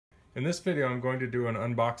In this video, I'm going to do an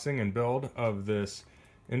unboxing and build of this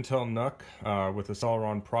Intel NUC with a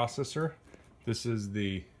Celeron processor. This is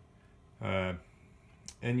the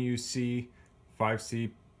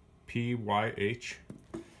NUC5CPYH,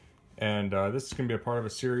 and this is going to be a part of a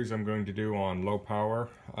series I'm going to do on low power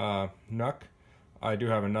NUC. I do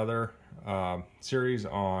have another series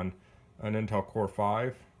on an Intel Core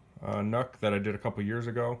 5 NUC that I did a couple years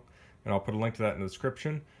ago, and I'll put a link to that in the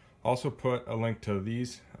description. Also put a link to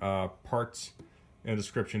these parts in the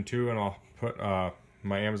description too, and I'll put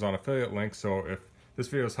my Amazon affiliate link, so if this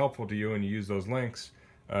video is helpful to you and you use those links,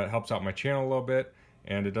 it helps out my channel a little bit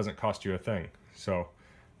and it doesn't cost you a thing. So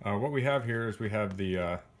what we have here is we have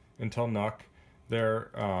the Intel NUC.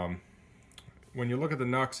 There, when you look at the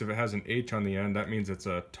NUCs, if it has an H on the end, that means it's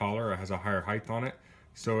a taller, it has a higher height on it,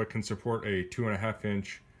 so it can support a 2.5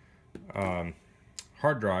 inch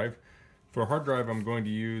hard drive. For a hard drive, I'm going to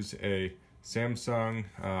use a Samsung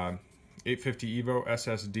 850 EVO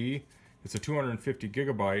SSD. It's a 250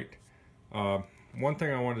 gigabyte. One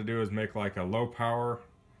thing I wanted to do is make like a low power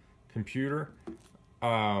computer.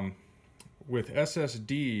 With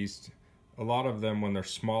SSDs, a lot of them, when they're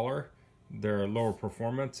smaller, they're lower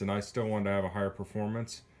performance, and I still wanted to have a higher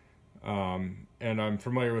performance. And I'm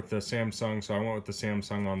familiar with the Samsung, so I went with the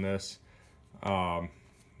Samsung on this. And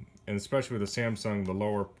especially with the Samsung, the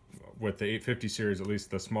lower, with the 850 series, at least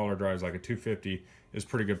the smaller drives like a 250 is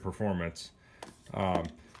pretty good performance.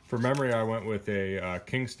 For memory, I went with a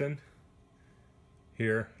Kingston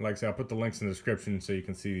here. Like I said, I'll put the links in the description so you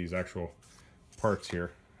can see these actual parts here.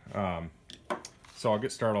 So I'll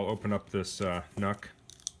get started. I'll open up this NUC.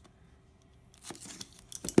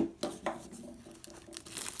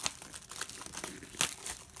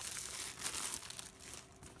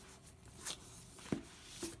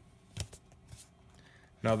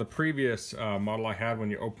 Now the previous model I had,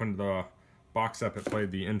 when you opened the box up, it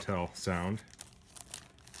played the Intel sound.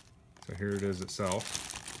 So here it is itself.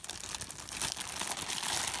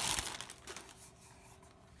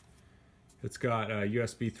 It's got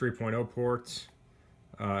USB 3.0 ports,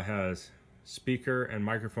 has speaker and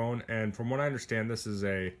microphone, and from what I understand, this is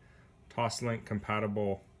a Toslink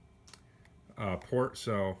compatible port,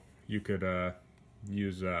 so you could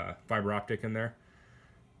use fiber optic in there.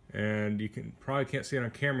 And you probably can't see it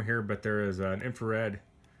on camera here, but there is an infrared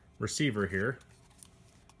receiver here,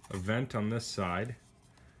 a vent on this side.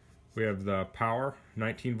 We have the power,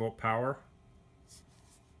 19 volt power.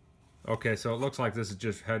 Okay, so it looks like this is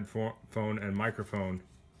just headphone and microphone,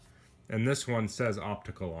 and this one says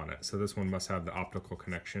optical on it, so this one must have the optical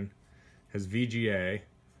connection. It has VGA.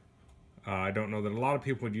 I don't know that a lot of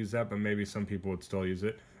people would use that, but maybe some people would still use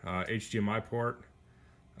it. HDMI port,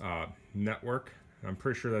 network. I'm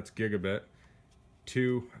pretty sure that's gigabit.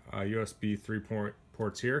 Two USB 3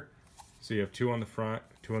 ports here. So you have two on the front,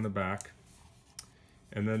 two on the back.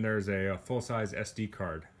 And then there's a full-size SD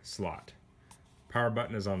card slot. Power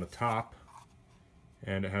button is on the top,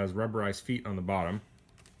 and it has rubberized feet on the bottom.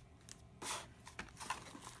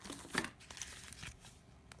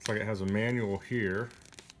 Looks like it has a manual here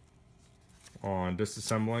on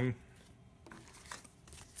disassembling.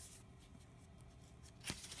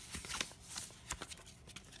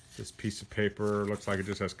 This piece of paper looks like it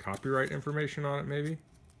just has copyright information on it, maybe.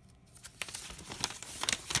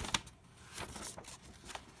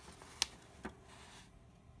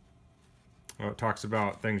 Well, it talks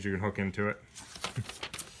about things you can hook into it.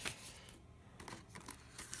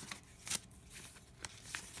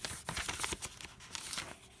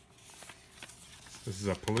 This is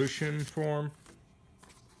a pollution form.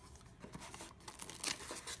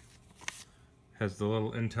 Has the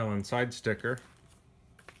little Intel Inside sticker.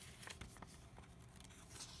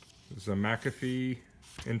 This is a McAfee.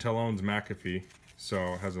 Intel owns McAfee,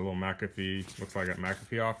 so it has a little McAfee, looks like a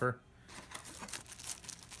McAfee offer.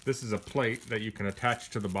 This is a plate that you can attach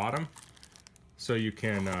to the bottom, so you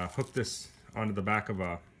can hook this onto the back of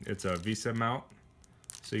it's a VESA mount,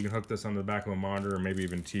 so you can hook this onto the back of a monitor or maybe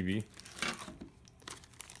even TV.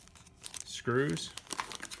 Screws.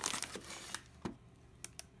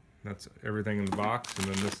 That's everything in the box, and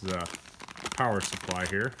then this is a power supply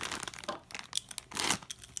here.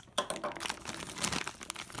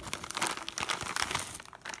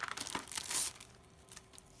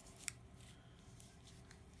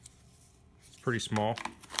 Pretty small.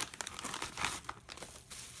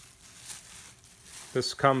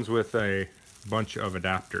 This comes with a bunch of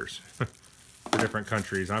adapters for different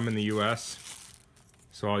countries. I'm in the US,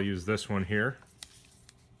 so I'll use this one here.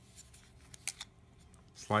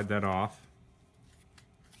 Slide that off.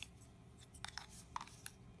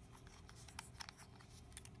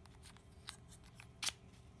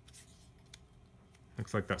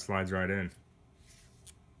 Looks like that slides right in.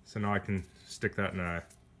 So now I can stick that in an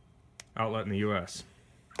outlet in the US.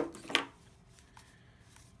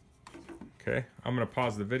 Okay, I'm going to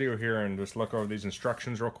pause the video here and just look over these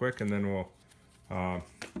instructions real quick, and then we'll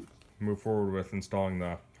move forward with installing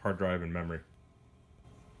the hard drive and memory.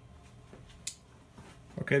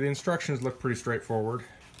 Okay, the instructions look pretty straightforward.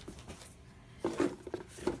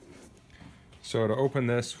 So to open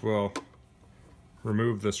this, we'll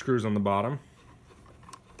remove the screws on the bottom.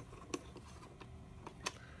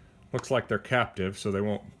 Looks like they're captive, so they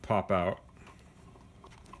won't pop out.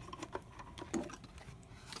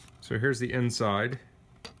 So here's the inside.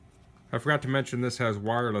 I forgot to mention this has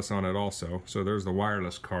wireless on it also, so there's the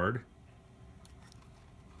wireless card.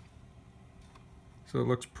 So it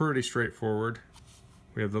looks pretty straightforward.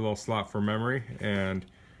 We have the little slot for memory, and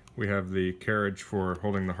we have the carriage for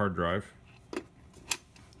holding the hard drive.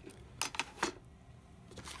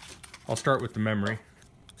 I'll start with the memory.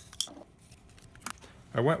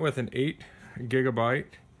 I went with an 8 GB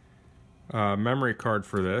memory card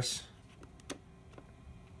for this.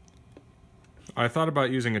 I thought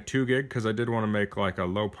about using a 2 gig because I did want to make like a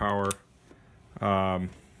low power, you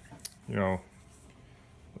know,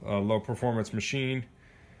 a low performance machine.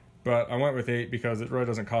 But I went with 8 because it really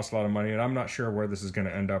doesn't cost a lot of money, and I'm not sure where this is going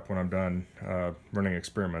to end up when I'm done running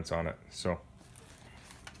experiments on it. So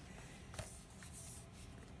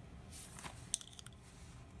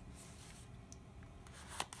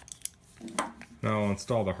now I'll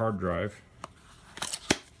install the hard drive.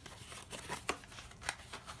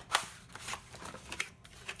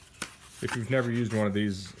 If you've never used one of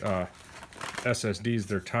these SSDs,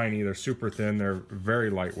 they're tiny, they're super thin, they're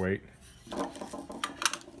very lightweight.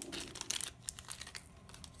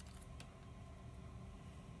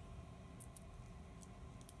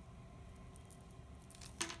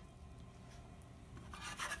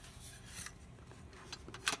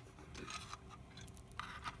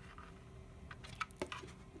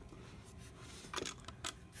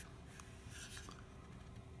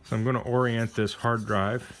 So I'm going to orient this hard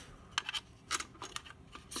drive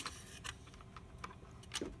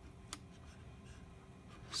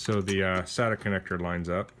so the SATA connector lines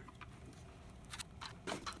up.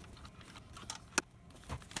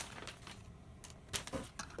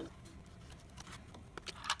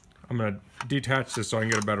 I'm going to detach this so I can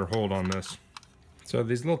get a better hold on this. So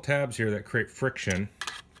these little tabs here that create friction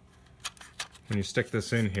when you stick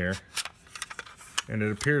this in here, and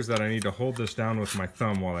it appears that I need to hold this down with my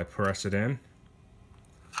thumb while I press it in,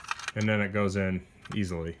 and then it goes in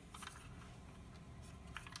easily.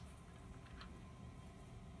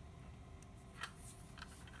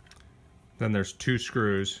 Then there's 2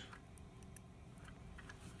 screws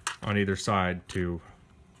on either side to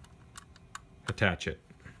attach it.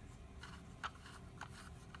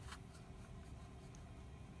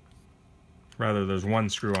 Rather, there's 1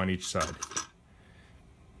 screw on each side.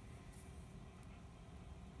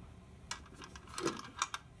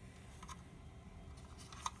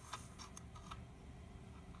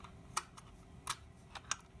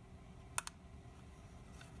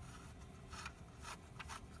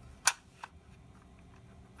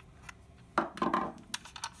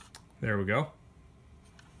 There we go.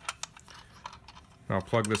 I'll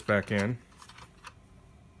plug this back in.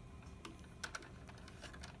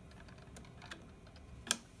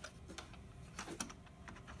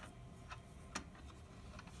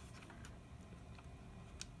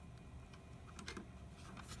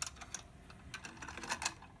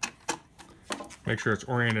 Make sure it's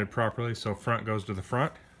oriented properly so front goes to the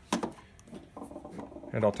front.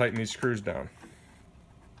 And I'll tighten these screws down.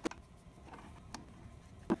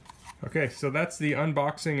 Okay, so that's the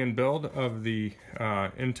unboxing and build of the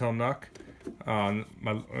Intel NUC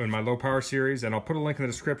in my low power series, and I'll put a link in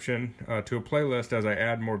the description to a playlist as I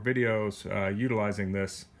add more videos utilizing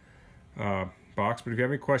this box. But if you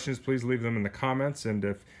have any questions, please leave them in the comments, and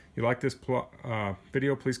if you like this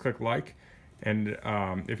video, please click like, and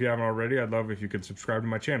if you haven't already, I'd love if you could subscribe to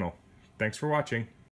my channel. Thanks for watching.